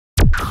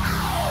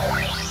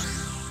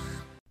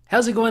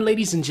How's it going,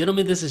 ladies and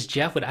gentlemen? This is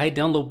Jeff with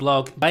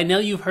iDownloadBlog. By now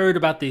you've heard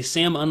about the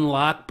SAM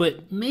unlock,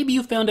 but maybe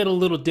you found it a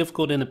little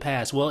difficult in the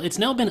past. Well, it's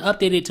now been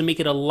updated to make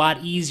it a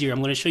lot easier. I'm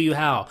going to show you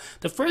how.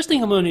 The first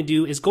thing I'm going to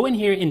do is go in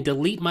here and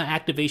delete my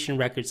activation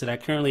records that I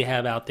currently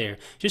have out there,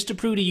 just to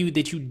prove to you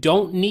that you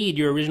don't need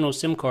your original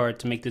SIM card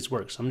to make this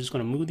work. So I'm just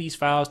going to move these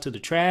files to the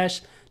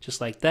trash,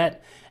 just like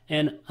that.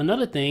 And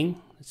another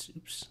thing,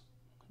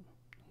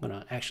 I'm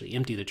going to actually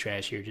empty the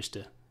trash here just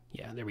to...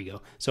 Yeah, there we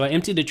go. So I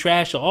emptied the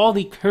trash, so all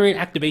the current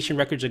activation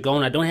records are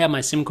gone. I don't have my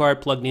SIM card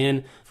plugged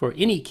in for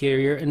any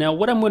carrier. And now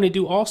what I'm going to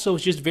do also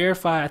is just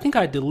verify, I think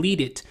I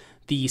deleted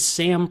the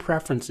SAM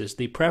preferences,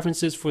 the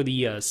preferences for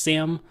the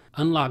SAM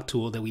unlock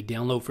tool that we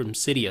download from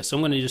Cydia. So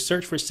I'm going to just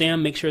search for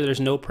SAM, make sure there's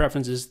no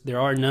preferences.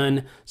 There are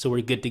none, so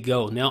we're good to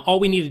go. Now all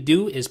we need to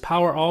do is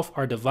power off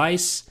our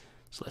device.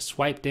 So let's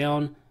swipe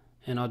down,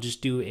 and I'll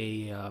just do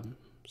a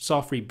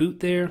soft reboot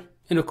there.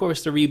 And of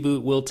course the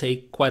reboot will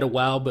take quite a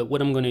while, but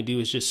what I'm going to do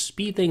is just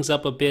speed things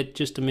up a bit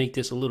just to make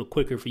this a little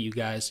quicker for you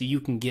guys so you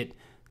can get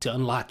to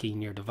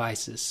unlocking your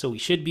devices. So we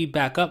should be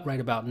back up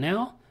right about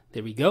now.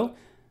 There we go.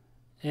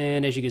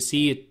 And as you can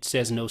see, it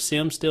says no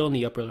SIM still in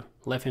the upper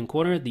left hand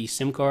corner. The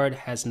SIM card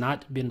has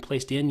not been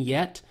placed in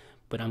yet,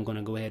 but I'm going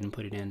to go ahead and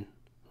put it in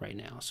right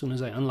now. As soon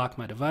as I unlock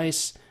my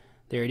device,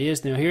 there it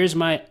is. Now here's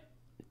my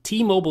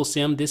T-Mobile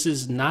SIM. This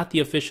is not the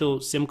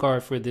official SIM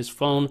card for this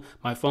phone.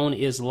 My phone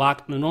is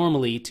locked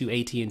normally to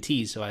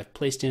AT&T, so I've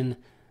placed in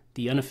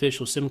the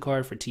unofficial SIM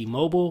card for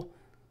T-Mobile.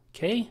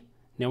 Okay,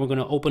 now we're going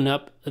to open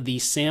up the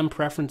SAM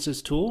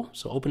preferences tool.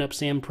 So open up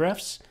SAM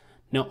prefs.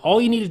 Now all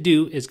you need to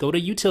do is go to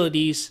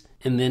utilities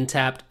and then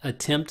tap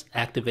attempt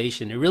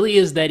activation. It really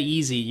is that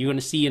easy. You're going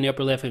to see in the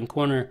upper left hand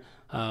corner,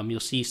 you'll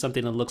see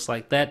something that looks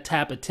like that.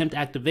 Tap attempt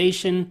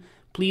activation.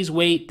 Please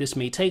wait, this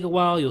may take a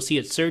while. You'll see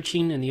it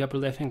searching in the upper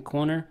left hand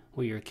corner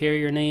where your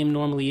carrier name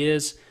normally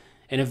is.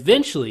 And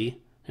eventually,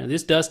 now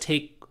this does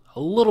take a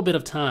little bit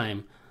of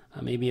time,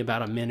 maybe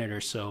about a minute or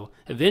so.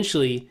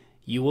 Eventually,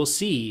 you will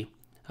see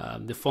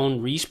the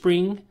phone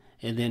respring,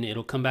 and then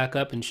it'll come back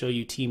up and show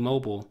you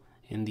T-Mobile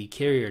in the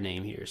carrier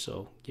name here.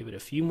 So give it a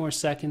few more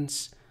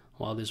seconds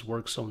while this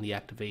works on the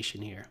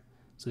activation here.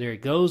 So there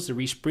it goes, the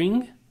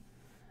respring.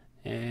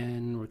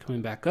 And we're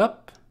coming back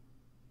up.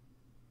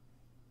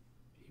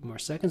 More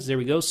seconds. There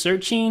we go.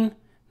 Searching.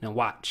 Now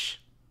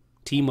watch.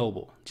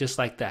 T-Mobile. Just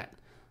like that.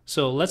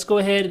 So let's go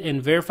ahead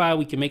and verify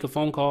we can make a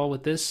phone call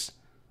with this.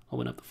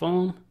 Open up the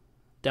phone.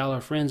 Dial our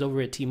friends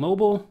over at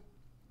T-Mobile.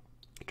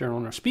 Turn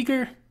on our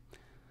speaker.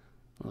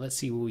 Let's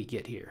see what we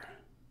get here.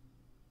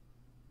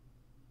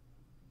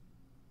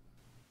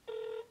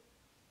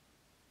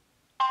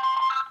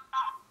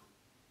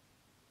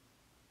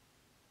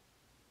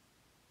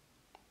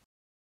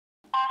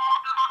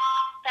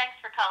 Thanks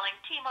for calling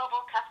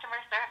T-Mobile customer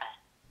service.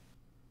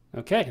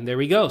 Okay, and there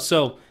we go.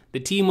 So the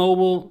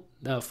T-Mobile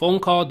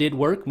phone call did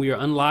work. We are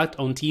unlocked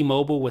on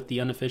T-Mobile with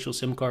the unofficial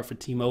SIM card for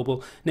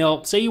T-Mobile.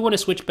 Now, say you want to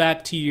switch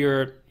back to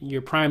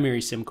your primary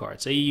SIM card.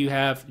 Say you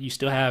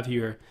still have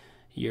your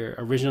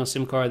original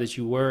SIM card that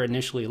you were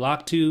initially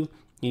locked to,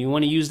 and you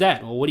want to use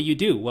that. Well, what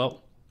do?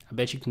 Well, I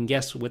bet you can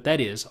guess what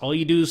that is. All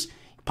you do is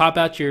pop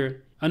out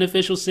your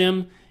unofficial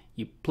SIM,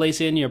 you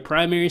place in your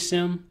primary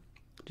SIM,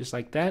 just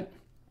like that.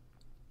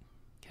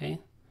 Okay,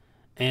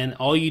 and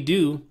all you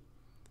do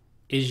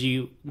is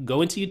you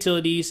go into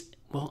utilities.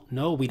 Well,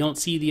 no, we don't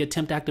see the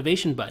attempt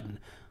activation button.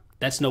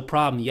 That's no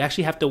problem. You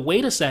actually have to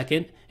wait a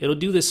second. It'll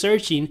do the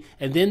searching,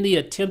 and then the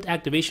attempt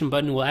activation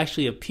button will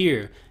actually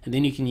appear, and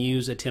then you can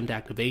use attempt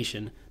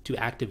activation to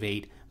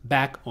activate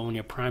back on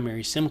your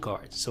primary SIM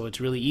card. So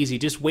it's really easy.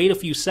 Just wait a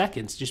few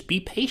seconds. Just be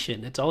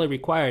patient. That's all it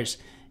requires,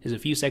 is a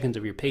few seconds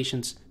of your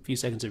patience, a few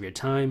seconds of your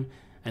time,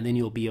 and then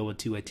you'll be able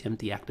to attempt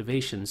the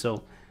activation.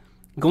 So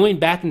going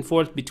back and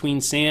forth between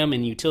SAM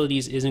and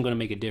utilities isn't going to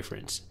make a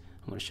difference.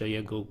 I'm going to show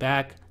you. Go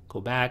back.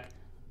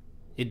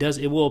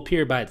 It will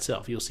appear by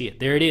itself. You'll see it.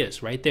 There it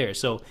is, right there.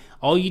 So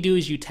all you do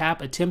is you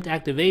tap attempt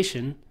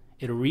activation.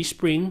 It'll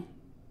respring,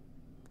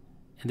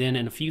 and then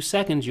in a few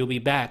seconds you'll be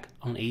back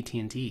on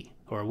AT&T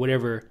or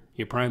whatever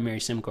your primary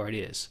SIM card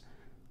is.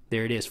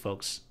 There it is,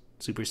 folks.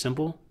 Super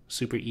simple,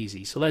 super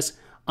easy. So let's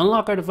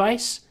unlock our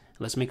device.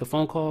 Let's make a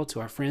phone call to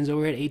our friends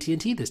over at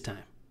AT&T this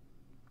time.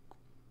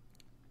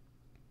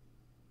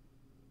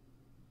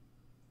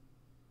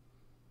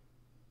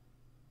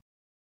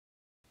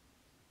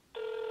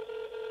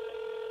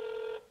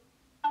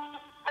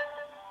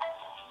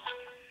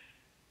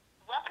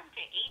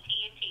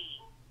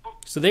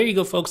 So there you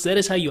go, folks. That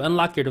is how you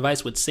unlock your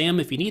device with SAM.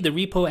 If you need the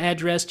repo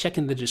address, check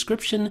in the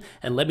description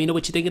and let me know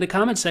what you think in the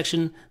comment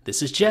section.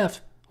 This is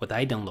Jeff with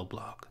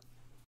iDownloadBlog.